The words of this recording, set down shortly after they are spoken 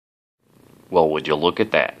Well, would you look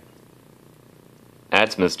at that?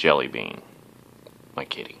 That's Miss Jellybean, my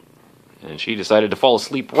kitty. And she decided to fall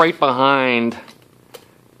asleep right behind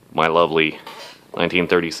my lovely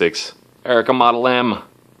 1936 Erika Model M.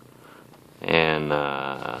 And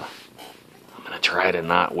I'm going to try to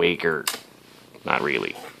not wake her. Not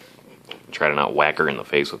really. Try to not whack her in the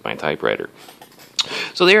face with my typewriter.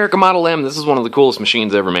 So the Erika Model M, this is one of the coolest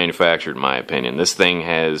machines ever manufactured, in my opinion. This thing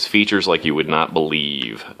has features like you would not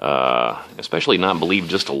believe, especially not believe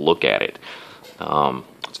just to look at it.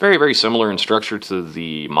 It's very, very similar in structure to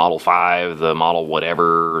the Model 5, the Model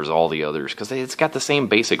whatever, all the others, because it's got the same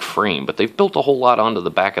basic frame, but they've built a whole lot onto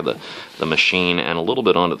the back of the machine and a little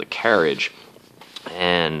bit onto the carriage.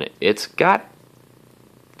 And it's got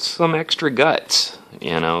some extra guts.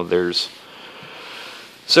 You know, there's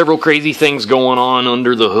several crazy things going on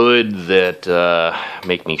under the hood that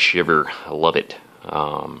make me shiver. I love it.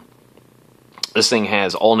 This thing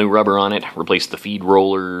has all new rubber on it, replaced the feed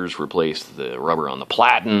rollers, replaced the rubber on the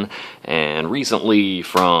platen, and recently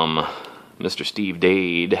from Mr. Steve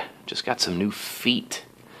Dade, just got some new feet.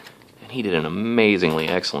 And he did an amazingly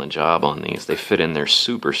excellent job on these. They fit in there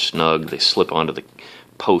super snug, they slip onto the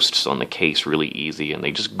posts on the case really easy, and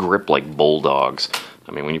they just grip like bulldogs.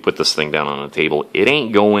 I mean, when you put this thing down on the table, it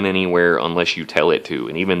ain't going anywhere unless you tell it to,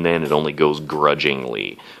 and even then it only goes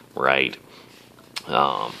grudgingly, right?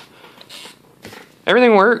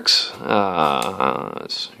 Everything works.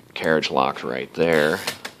 It's carriage locked right there.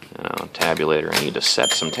 Tabulator, I need to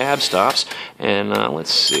set some tab stops, and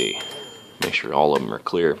let's see. Make sure all of them are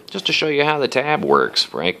clear. Just to show you how the tab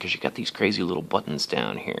works, right? Because you got these crazy little buttons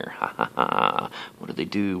down here. Ha ha ha. What do they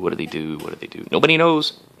do? What do they do? What do they do? Nobody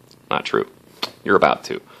knows. Not true. You're about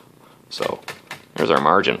to. So, there's our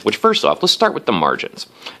margin. Which, first off, let's start with the margins.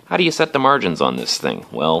 How do you set the margins on this thing?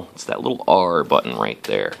 Well, it's that little R button right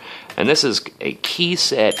there. And this is a key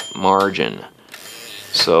set margin.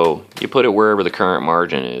 So, you put it wherever the current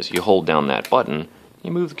margin is. You hold down that button. You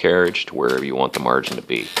move the carriage to wherever you want the margin to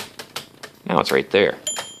be. Now it's right there.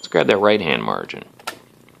 Let's grab that right-hand margin.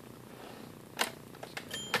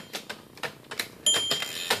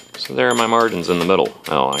 So there are my margins in the middle.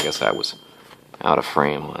 Oh, I guess I was out of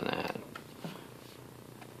frame on that.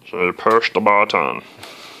 So push the button.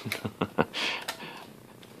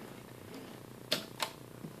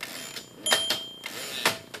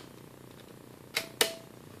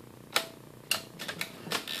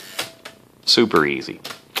 Super easy.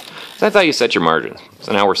 So that's how you set your margins.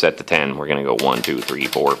 So now we're set to 10. We're going to go 1, 2, 3,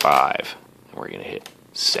 4, 5. And we're going to hit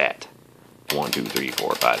set. 1, 2, 3,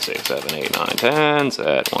 4, 5, 6, 7, 8, 9, 10.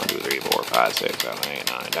 Set. 1, 2, 3, 4, 5, 6, 7, 8,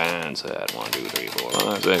 9, 10. Set. 1, 2, 3, 4,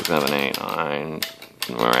 5, 6, 7, 8, 9.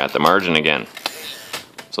 And we're at the margin again.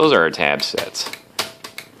 So those are our tab sets.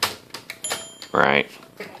 Right.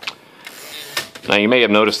 Now you may have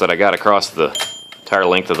noticed that I got across the entire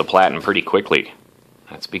length of the platen pretty quickly.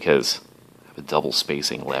 That's because I have a double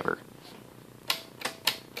spacing lever.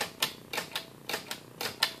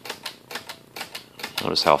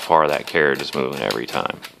 Notice how far that carriage is moving every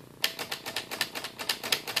time.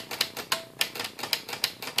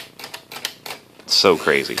 It's so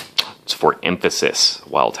crazy. It's for emphasis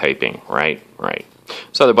while typing, right? Right.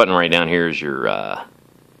 This other button right down here is your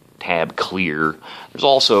tab clear. There's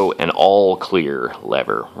also an all clear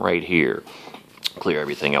lever right here. Clear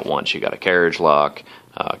everything at once. You got a carriage lock,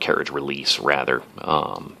 carriage release rather,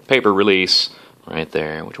 paper release right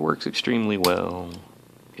there, which works extremely well.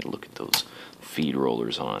 Get a look at those feed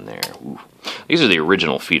rollers on there. Ooh. These are the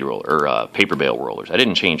original feed roller or paper bale rollers. I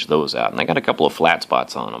didn't change those out, and I got a couple of flat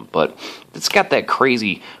spots on them, but it's got that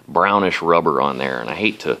crazy brownish rubber on there, and I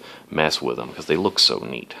hate to mess with them because they look so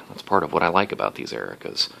neat. That's part of what I like about these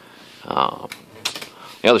Erikas.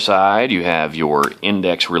 The other side, you have your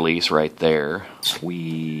index release right there.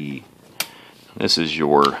 Whee! This is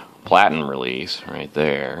your platen release right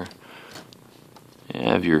there. You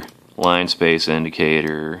have your line space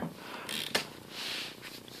indicator.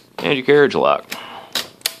 And your carriage lock.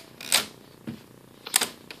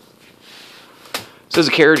 This is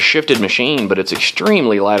a carriage shifted machine, but it's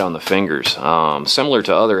extremely light on the fingers. Similar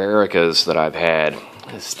to other Erikas that I've had,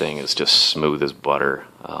 this thing is just smooth as butter.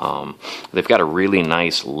 They've got a really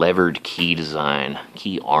nice levered key design,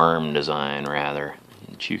 key arm design rather,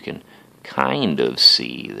 that you can kind of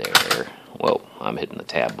see there. Whoa, I'm hitting the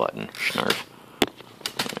tab button. Snarf.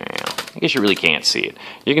 I guess you really can't see it.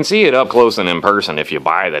 You can see it up close and in person if you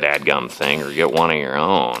buy the dadgum thing or get one of your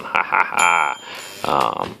own. Ha ha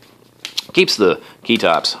ha. Keeps the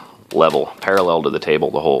keytops level, parallel to the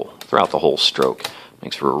table throughout the whole stroke.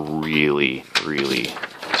 Makes for a really, really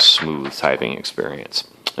smooth typing experience.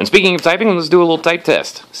 And speaking of typing, let's do a little type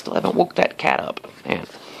test. Still haven't woke that cat up. Man.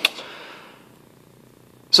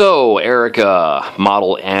 So, Erika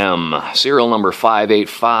Model M, serial number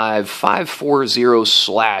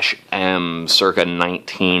 585540/M, circa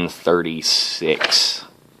 1936.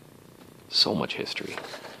 So much history.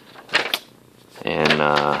 And,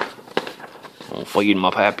 I'll feed my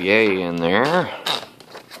papier in there.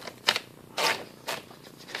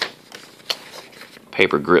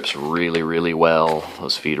 Paper grips really, really well.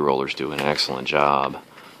 Those feed rollers do an excellent job.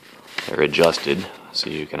 They're adjusted, so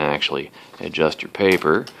you can actually adjust your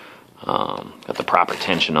paper. Got the proper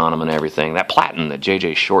tension on them and everything. That platen that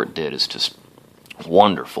J.J. Short did is just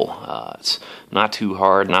wonderful. It's not too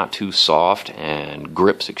hard, not too soft, and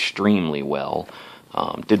grips extremely well.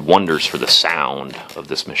 Did wonders for the sound of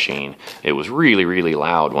this machine. It was really, really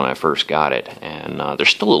loud when I first got it, and there's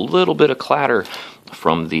still a little bit of clatter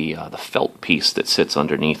from the felt piece that sits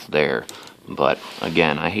underneath there. But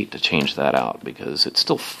again, I hate to change that out because it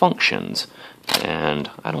still functions, and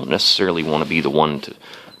I don't necessarily want to be the one to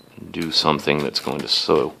do something that's going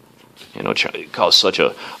to cause such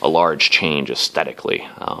a large change aesthetically.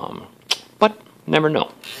 But never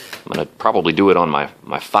know. I'm going to probably do it on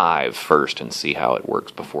my 5 first and see how it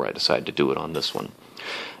works before I decide to do it on this one.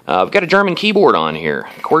 I've got a German keyboard on here,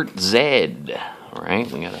 Quart Z. All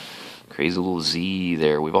right, we got a crazy little Z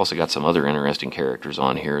there. We've also got some other interesting characters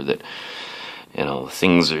on here that, you know,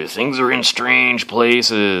 things are in strange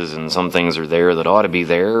places, and some things are there that ought to be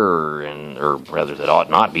there, or rather that ought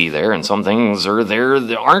not be there, and some things are there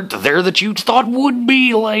that aren't there that you thought would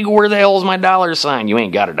be, like, where the hell's my dollar sign? You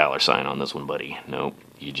ain't got a dollar sign on this one, buddy. Nope,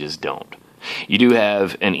 you just don't. You do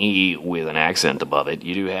have an E with an accent above it.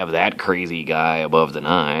 You do have that crazy guy above the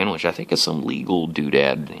 9, which I think is some legal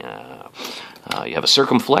doodad. You have a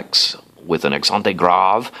circumflex with an accent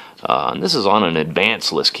grave, and this is on an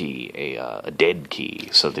advanceless key, a dead key,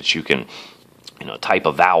 so that you can, type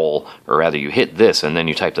a vowel, or rather you hit this and then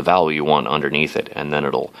you type the vowel you want underneath it, and then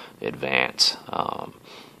it'll advance.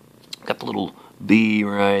 Got the little B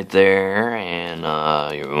right there, and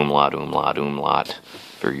your umlaut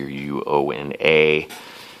for your U, O, and A.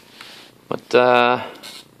 But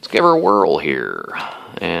let's give her a whirl here,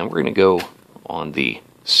 and we're going to go on the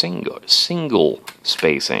single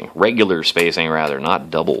spacing, regular spacing rather,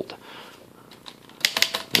 not doubled.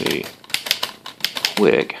 The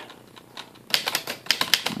quick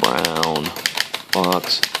brown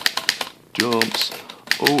fox jumps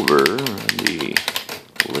over the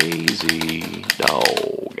lazy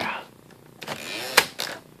dog.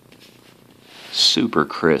 Super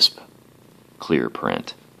crisp, clear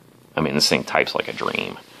print. I mean, this thing types like a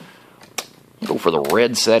dream. Go for the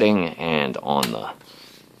red setting and on the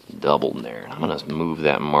double there. I'm going to move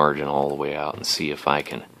that margin all the way out and see if I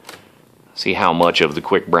can see how much of the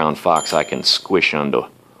quick brown fox I can squish onto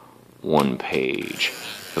one page.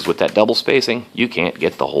 Because with that double spacing, you can't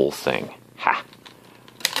get the whole thing. Ha!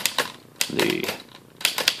 The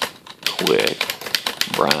quick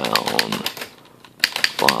brown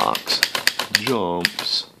fox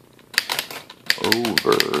jumps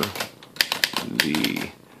over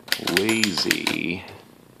the lazy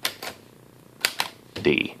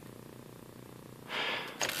D.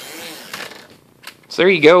 So there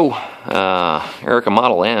you go, Erika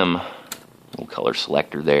Model M, little color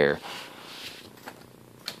selector there.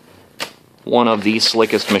 One of the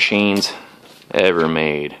slickest machines ever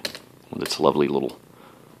made, with its lovely little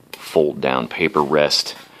fold-down paper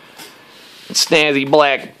rest, and snazzy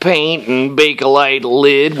black paint and Bakelite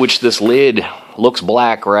lid, which this lid looks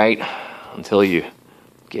black, right, until you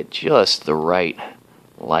get just the right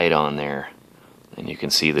light on there. And you can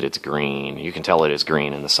see that it's green. You can tell it is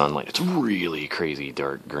green in the sunlight. It's really crazy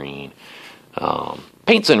dark green.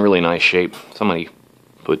 Paint's in really nice shape. Somebody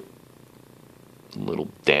put little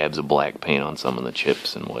dabs of black paint on some of the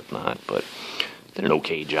chips and whatnot, but did an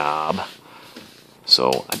okay job.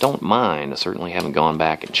 So I don't mind. I certainly haven't gone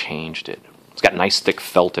back and changed it. It's got nice thick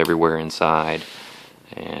felt everywhere inside.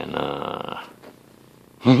 And,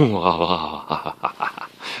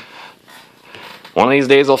 one of these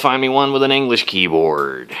days I'll find me one with an English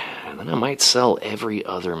keyboard, and then I might sell every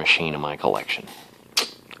other machine in my collection.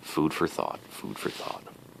 Food for thought, food for thought.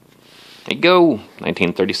 There you go,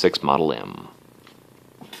 1936 Model M.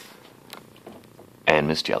 And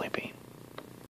Miss Jellybean.